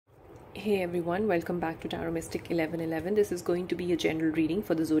Hey everyone, welcome back to Tarot Mystic 1111. This is going to be a general reading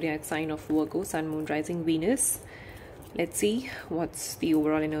for the zodiac sign of Virgo, Sun, Moon, Rising, Venus. Let's see what's the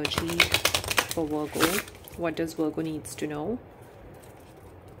overall energy for Virgo. What does Virgo needs to know?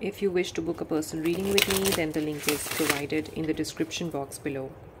 If you wish to book a personal reading with me, then the link is provided in the description box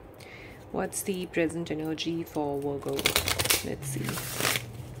below. What's the present energy for Virgo? Let's see.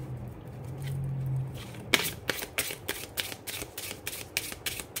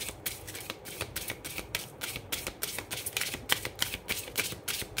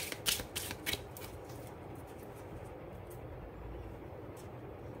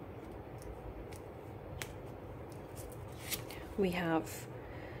 We have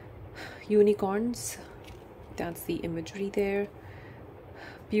unicorns. That's the imagery there.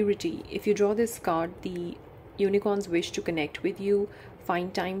 Purity. If you draw this card, the unicorns wish to connect with you.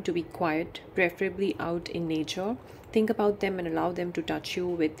 Find time to be quiet, preferably out in nature. Think about them and allow them to touch you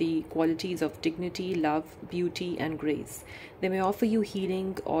with the qualities of dignity, love, beauty, and grace. They may offer you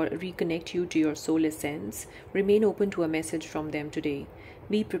healing or reconnect you to your soul essence. Remain open to a message from them today.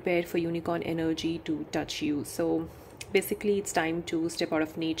 Be prepared for unicorn energy to touch you. So basically it's time to step out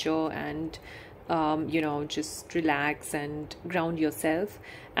of nature and just relax and ground yourself.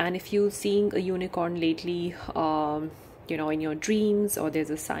 And if you're seeing a unicorn lately, in your dreams, or there's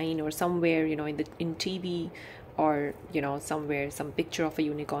a sign or somewhere, in TV, or somewhere some picture of a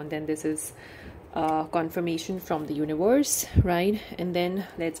unicorn, then this is confirmation from the universe, right? And then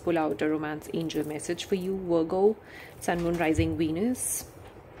let's pull out a romance angel message for you, Virgo, Sun, Moon, Rising, Venus.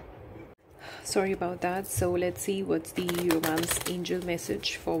 Sorry about that. So let's see what's the romance angel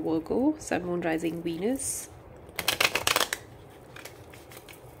message for Virgo, Sun, Moon, Rising, Venus.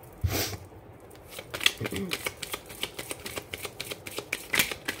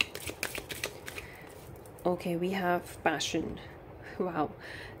 Okay, we have passion. Wow.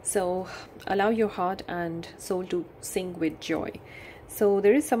 So allow your heart and soul to sing with joy. So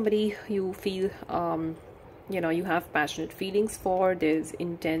there is somebody you feel you have passionate feelings for. There's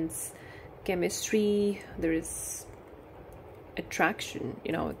intense chemistry, there is attraction,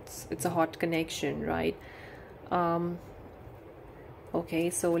 it's a hot connection, right? Okay,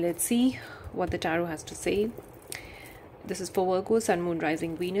 so let's see what the tarot has to say. This is for Virgo, Sun, Moon,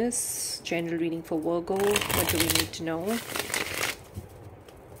 Rising, Venus. General reading for Virgo. What do we need to know?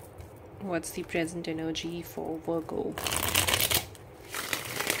 What's the present energy for Virgo?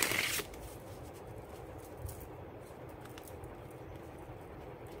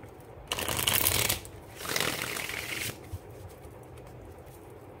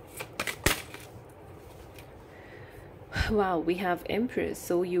 Wow, we have Empress.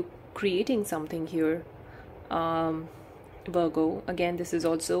 So you're creating something here, Virgo. Again, this is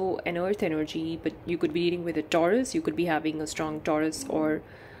also an earth energy, but you could be dealing with a Taurus. You could be having a strong Taurus or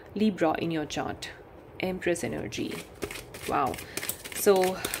Libra in your chart. Empress energy. Wow.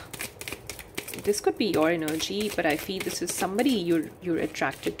 So this could be your energy, but I feel this is somebody you're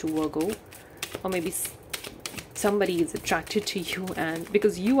attracted to, Virgo, or maybe somebody is attracted to you, and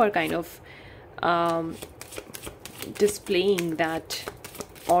because you are kind of displaying that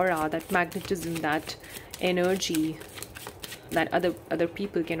aura, that magnetism, that energy that other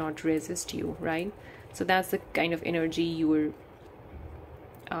people cannot resist you, right? So that's the kind of energy you were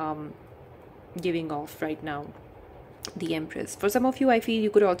giving off right now, the Empress. For some of you, I feel you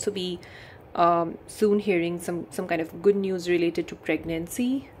could also be soon hearing some kind of good news related to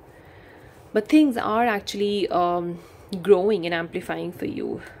pregnancy, but things are actually growing and amplifying for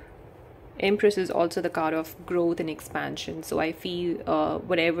you. Empress is also the card of growth and expansion. So I feel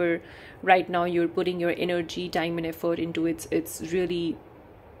whatever right now you're putting your energy, time, and effort into, it's really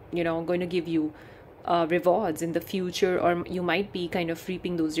going to give you rewards in the future, or you might be kind of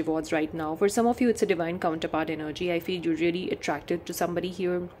reaping those rewards right now. For some of you, it's a divine counterpart energy. I feel you're really attracted to somebody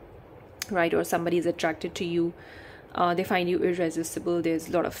here, right? Or somebody is attracted to you. They find you irresistible. There's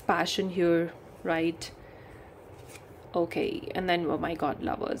a lot of passion here, right? Okay, and then, oh my god,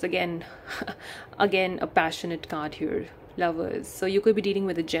 Lovers again. Again, a passionate card here, Lovers. So you could be dealing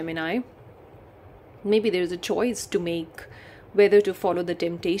with a Gemini. Maybe there's a choice to make, whether to follow the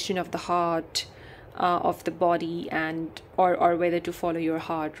temptation of the heart, of the body, and or whether to follow your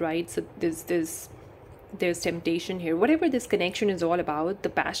heart, right? So there's temptation here. Whatever this connection is all about, the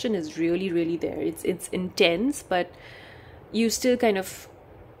passion is really there. It's intense, but you still kind of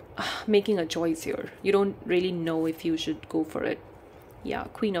making a choice here. You don't really know if you should go for it. Yeah,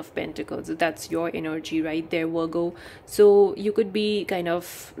 Queen of Pentacles, that's your energy right there, Virgo. So you could be kind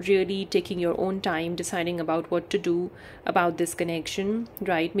of really taking your own time deciding about what to do about this connection,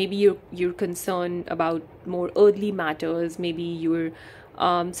 right? Maybe you're concerned about more earthly matters. Maybe you're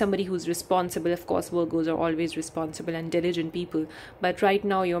somebody who's responsible. Of course, Virgos are always responsible and diligent people, but right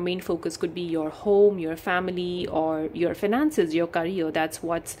now your main focus could be your home, your family, or your finances, your career. That's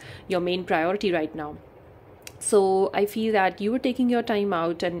what's your main priority right now. So I feel that you are taking your time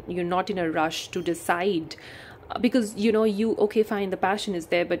out and you're not in a rush to decide, because you, okay, fine, the passion is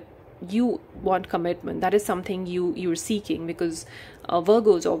there, but you want commitment. That is something you're seeking, because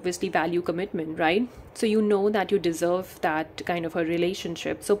Virgos obviously value commitment, right? So you know that you deserve that kind of a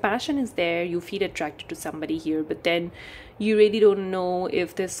relationship. So passion is there, you feel attracted to somebody here, but then you really don't know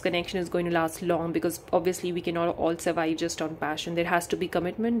if this connection is going to last long, because obviously we cannot all survive just on passion. There has to be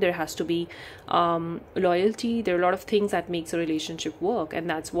commitment, there has to be loyalty. There are a lot of things that makes a relationship work, and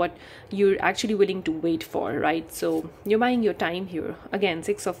that's what you're actually willing to wait for, right? So you're buying your time here. Again,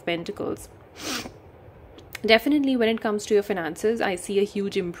 Six of Pentacles. Definitely when it comes to your finances, I see a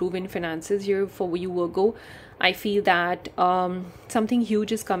huge improvement in finances here for you, Virgo. I feel that something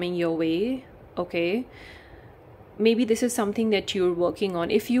huge is coming your way, okay? Maybe this is something that you're working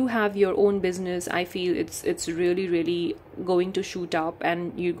on. If you have your own business, I feel it's really going to shoot up,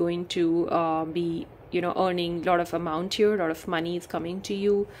 and you're going to be earning a lot of amount here. A lot of money is coming to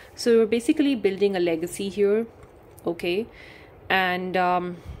you, so you're basically building a legacy here, okay? And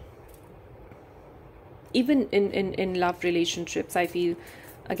even in love relationships, I feel,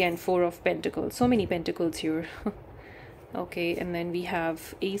 again, Four of Pentacles, so many pentacles here. Okay, and then we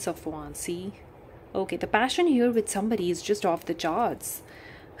have Ace of Wands. See, okay, the passion here with somebody is just off the charts.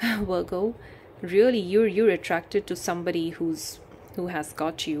 Virgo, really, you're attracted to somebody who has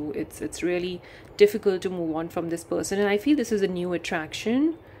got you. It's really difficult to move on from this person, and I feel this is a new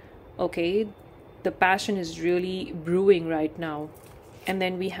attraction, okay? The passion is really brewing right now. And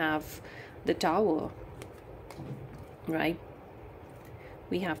then we have the Tower, right?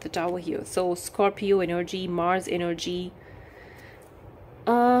 We have the Tower here. So Scorpio energy, Mars energy.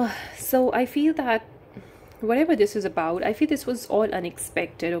 So I feel that whatever this is about, I feel this was all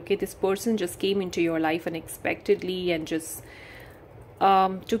unexpected, okay? This person just came into your life unexpectedly and just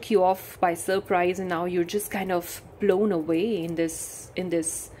took you off by surprise, and now you're just kind of blown away in this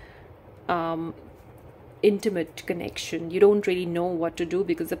intimate connection. You don't really know what to do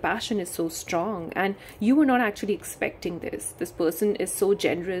because the passion is so strong, and you were not actually expecting this. This person is so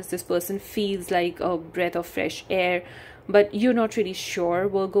generous. This person feels like a breath of fresh air, but you're not really sure,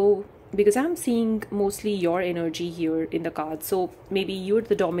 Virgo, because I'm seeing mostly your energy here in the card. So maybe you're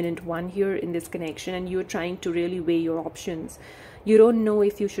the dominant one here in this connection, and you're trying to really weigh your options. You don't know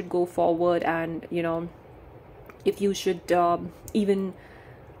if you should go forward, and if you should even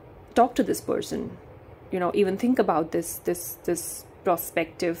talk to this person, even think about this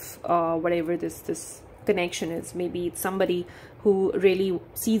prospective, whatever this connection is. Maybe it's somebody who really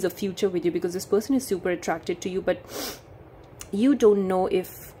sees a future with you, because this person is super attracted to you, but you don't know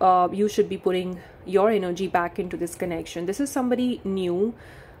if you should be putting your energy back into this connection. This is somebody new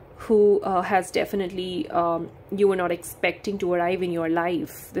who has definitely, you were not expecting to arrive in your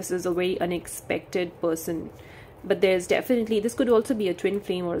life. This is a very unexpected person. But there's definitely, this could also be a twin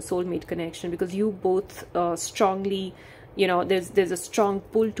flame or a soulmate connection, because you both strongly, there's a strong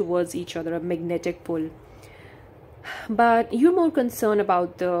pull towards each other, a magnetic pull. But you're more concerned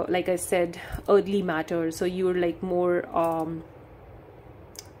about the, like I said, earthly matters. So you're like more,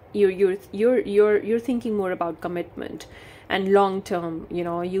 you're thinking more about commitment and long term. You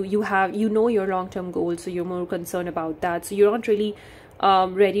know your long term goals, so you're more concerned about that. So you're not really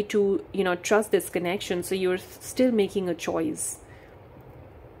ready to trust this connection, so you're still making a choice,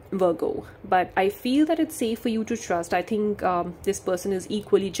 Virgo. But I feel that it's safe for you to trust. I think this person is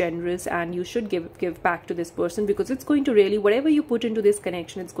equally generous, and you should give back to this person, because it's going to really, whatever you put into this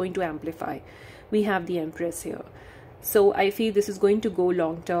connection, it's going to amplify. We have the Empress here. So I feel this is going to go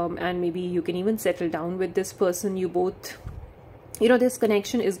long term, and maybe you can even settle down with this person. You both, this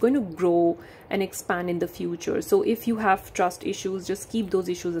connection is going to grow and expand in the future. So if you have trust issues, just keep those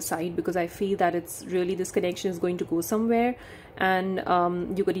issues aside, because I feel that it's really, this connection is going to go somewhere, and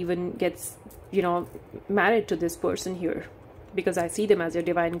you could even get married to this person here, because I see them as your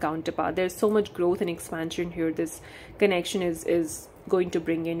divine counterpart. There's so much growth and expansion here this connection is going to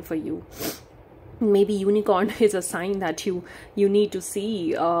bring in for you. Maybe unicorn is a sign that you need to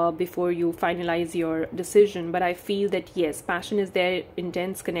see before you finalize your decision. But I feel that yes, passion is there,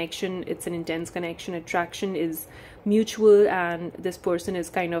 intense connection. It's an intense connection. Attraction is mutual, and this person is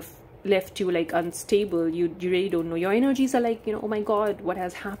kind of left you like unstable. You really don't know. Your energies are like, oh my God, what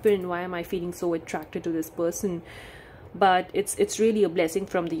has happened? Why am I feeling so attracted to this person? But it's really a blessing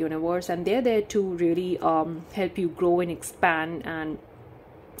from the universe, and they're there to really help you grow and expand.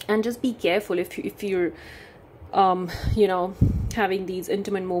 And just be careful if you're having these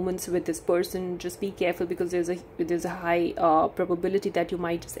intimate moments with this person, just be careful, because there's a high probability that you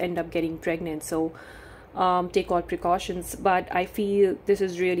might just end up getting pregnant. So take all precautions. But I feel this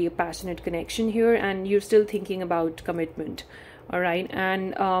is really a passionate connection here, and you're still thinking about commitment. All right.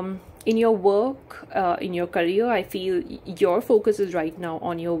 And in your work, in your career, I feel your focus is right now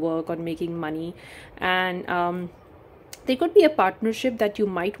on your work, on making money. And there could be a partnership that you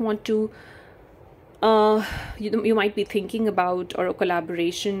might want to you might be thinking about, or a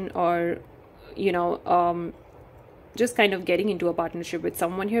collaboration, or just kind of getting into a partnership with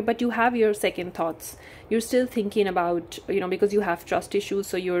someone here. But you have your second thoughts. You're still thinking about, because you have trust issues,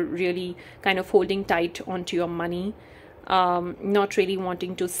 so you're really kind of holding tight onto your money, not really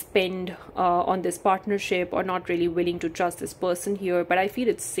wanting to spend on this partnership, or not really willing to trust this person here. But I feel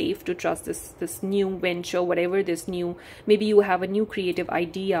it's safe to trust this new venture, whatever this new, maybe you have a new creative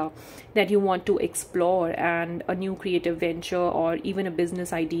idea that you want to explore, and a new creative venture, or even a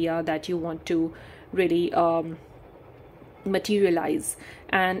business idea that you want to really materialize.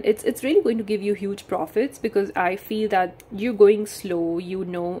 And it's really going to give you huge profits, because I feel that you're going slow.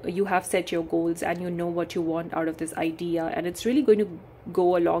 You have set your goals, and you know what you want out of this idea, and it's really going to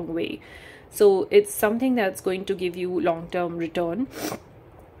go a long way. So it's something that's going to give you long-term return.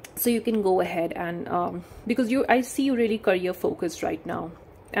 So you can go ahead and because I see you really career focused right now,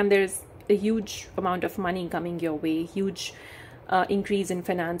 and there's a huge amount of money coming your way, huge increase in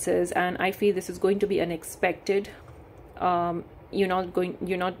finances, and I feel this is going to be unexpected. You're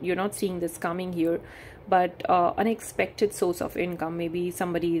not seeing this coming here, but unexpected source of income. Maybe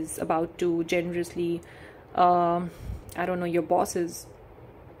somebody is about to generously, I don't know, your boss is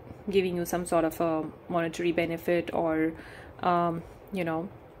giving you some sort of a monetary benefit, or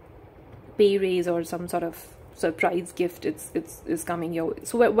pay raise, or some sort of surprise gift. It's coming your way.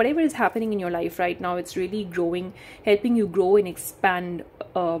 So whatever is happening in your life right now, it's really growing, helping you grow and expand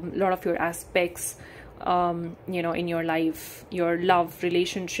a lot of your aspects in your life, your love,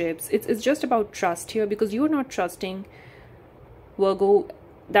 relationships. It's just about trust here, because you're not trusting, Virgo.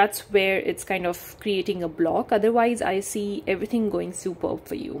 That's where it's kind of creating a block. Otherwise, I see everything going superb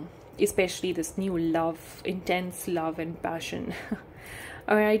for you, especially this new love, intense love and passion.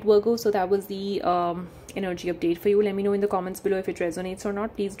 All right, Virgo, so that was the energy update for you. Let me know in the comments below if it resonates or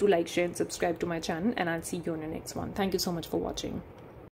not. Please do like, share and subscribe to my channel, and I'll see you in the next one. Thank you so much for watching.